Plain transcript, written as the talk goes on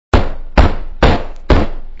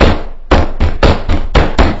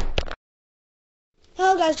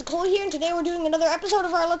guys, TheCoaler's here, and today we're doing another episode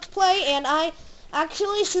of our Let's Play, and I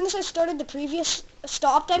actually, as soon as I started the previous,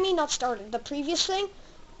 the previous thing,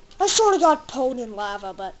 I sort of got pwned in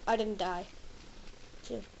lava, but I didn't die.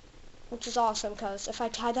 Dude, which is awesome, because if I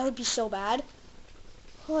died, that would be so bad.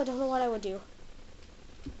 Oh, I don't know what I would do.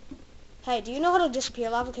 Hey, do you know how to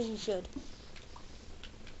disappear lava? Because you should.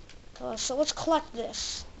 So let's collect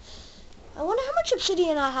this. I wonder how much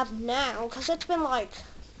obsidian I have now, because it's been like,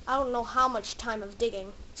 I don't know how much time of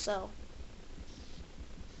digging, so.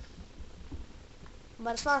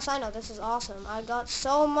 But as far as I know, this is awesome. I got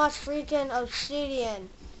so much freaking obsidian.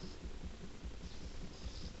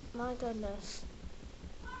 My goodness.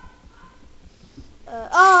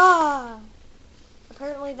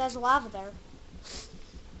 Apparently there's lava there.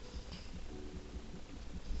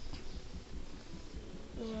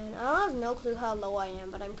 And I have no clue how low I am,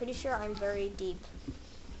 but I'm pretty sure I'm very deep.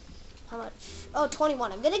 How much? Oh,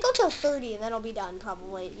 21. I'm gonna go till 30 and then I'll be done,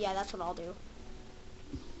 probably. Yeah, that's what I'll do.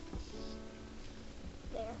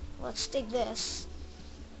 There. Let's dig this.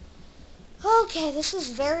 Okay, this is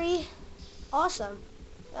very awesome.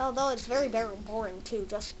 Although it's very boring, too.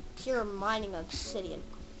 Just pure mining obsidian.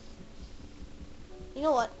 You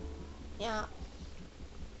know what? Yeah.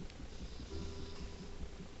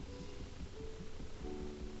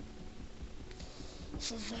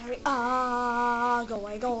 This is very... go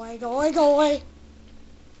away, go away, go away, go away.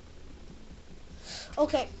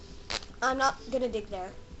 Okay. I'm not gonna dig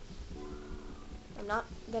there. I'm not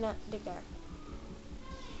gonna dig there.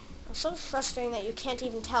 It's so frustrating that you can't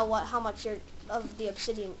even tell how much of the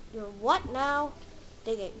obsidian you're what now?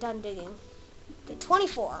 Digging, done digging. Okay,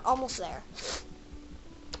 24, almost there.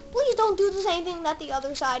 Please don't do the same thing that the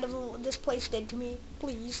other side of this place did to me,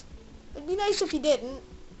 please. It'd be nice if you didn't.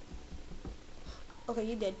 Okay,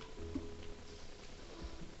 you did.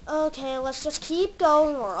 Okay, let's just keep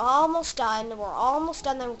going. We're almost done. We're almost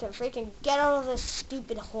done. Then we can freaking get out of this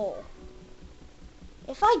stupid hole.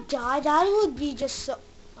 If I die, that would be just so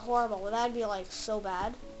horrible. That'd be like so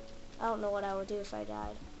bad. I don't know what I would do if I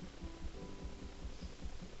died.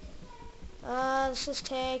 This is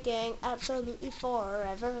taking absolutely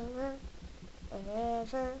forever.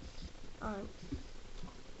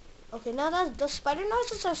 Okay, now that the spider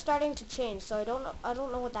noises are starting to change, so I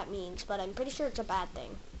don't know what that means, but I'm pretty sure it's a bad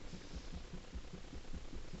thing.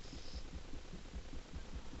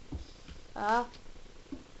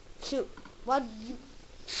 Shoot. What, you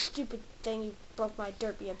stupid thing, you broke my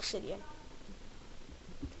derpy obsidian.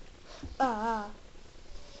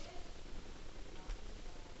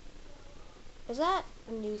 Is that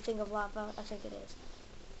a new thing of lava? I think it is.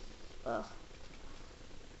 Ugh.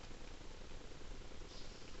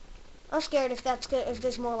 I'm scared if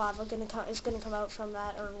there's more lava is gonna come out from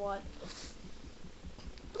that or what.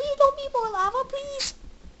 Please don't be more lava, please.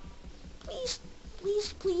 Please,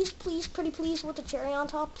 please, please, please, pretty please with the cherry on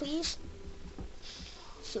top, please.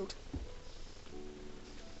 Shoot.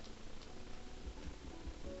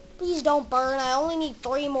 Please don't burn. I only need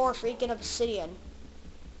 3 more freaking obsidian.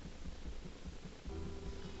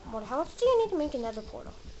 How much do you need to make another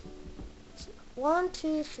portal? 1,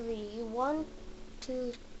 2, 3. 1,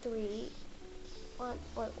 2, 3. 1,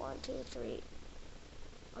 2, 3.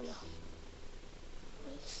 Oh no.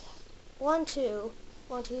 1, 2.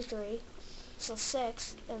 1, 2, 3. So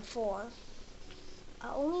 6 and 4.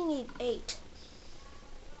 I only need 8.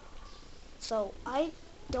 So I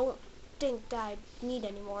don't think that I need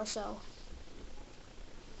any more, so.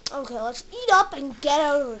 Okay, let's eat up and get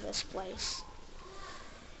out of this place.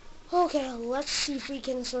 Okay, let's see if we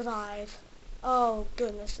can survive. Oh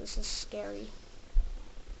goodness, this is scary.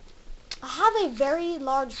 I have a very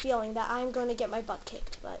large feeling that I'm going to get my butt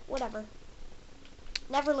kicked, but whatever.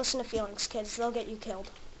 Never listen to feelings, kids. They'll get you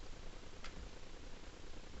killed.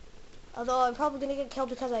 Although I'm probably going to get killed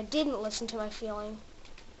because I didn't listen to my feeling.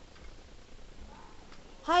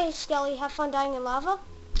 Hi, Skelly. Have fun dying in lava?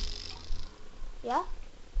 Yeah?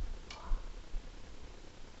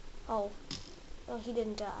 Oh. Oh, he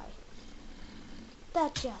didn't die.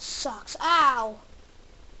 That just sucks. Ow!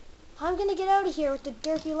 I'm gonna get out of here with the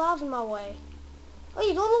dirty lava in my way. Oh,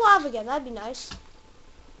 you go in the lava again. That'd be nice.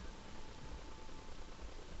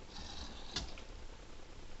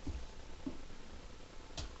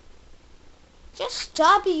 Just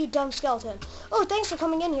stop it, you dumb skeleton. Oh, thanks for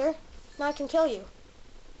coming in here. Now I can kill you.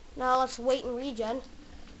 Now let's wait and regen.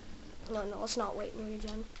 No, let's not wait and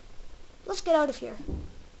regen. Let's get out of here.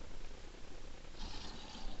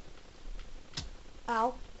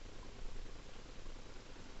 Ow.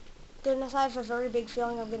 Goodness, I have a very big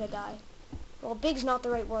feeling I'm gonna die. Well, big's not the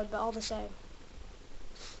right word, but all the same.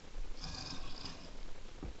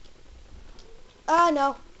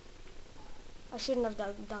 No. I shouldn't have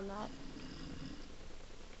done that.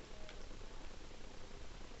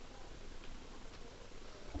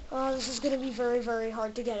 Oh, this is going to be very, very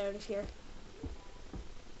hard to get out of here.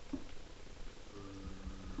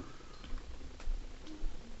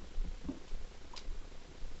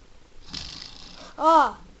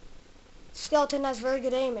 Ah! Skeleton has very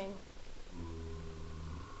good aiming.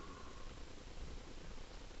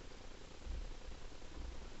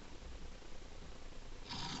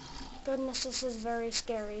 Goodness, this is very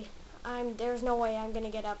scary. There's no way I'm gonna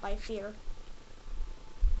get up, I fear.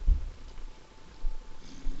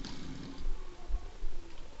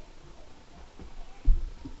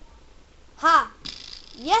 Ha!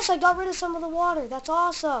 Yes, I got rid of some of the water. That's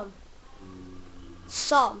awesome.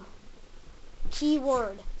 Some.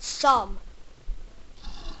 Keyword. Some.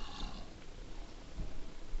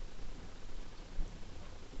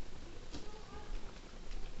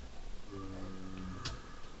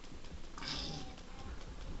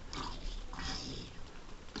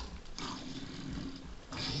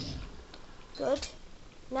 Good.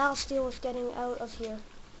 Now let's deal with getting out of here.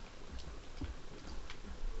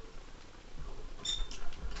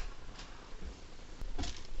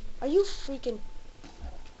 Are you freaking...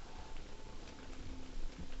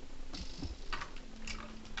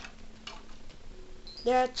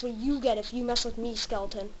 That's what you get if you mess with me,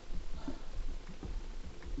 skeleton.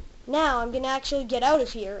 Now I'm gonna actually get out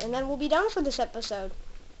of here, and then we'll be done for this episode.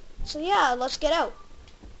 So yeah, let's get out.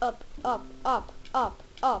 Up, up, up, up,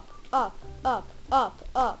 up, up, up, up,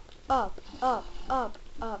 up, up, up, up,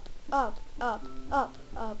 up, up, up, up,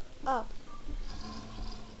 up, up.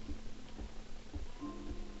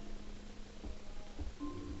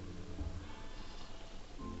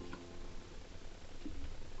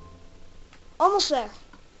 Almost there.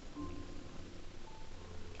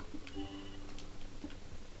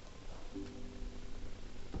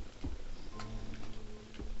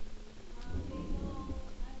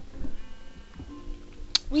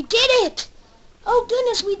 We did it! Oh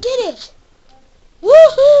goodness, we did it!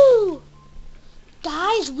 Woohoo!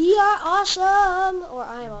 Guys, we are awesome! Or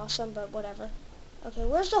I'm awesome, but whatever. Okay,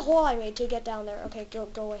 where's the hole I made to get down there? Okay, go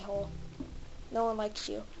away, hole. No one likes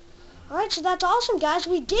you. Alright, so that's awesome, guys.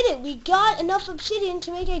 We did it. We got enough obsidian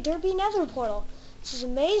to make a derpy nether portal. This is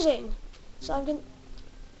amazing. So I'm gonna...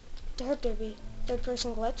 Derpy. Third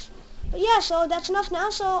person glitch. But yeah, so that's enough now.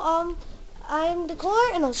 So, I'm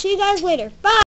TheCoaler, and I'll see you guys later. Bye!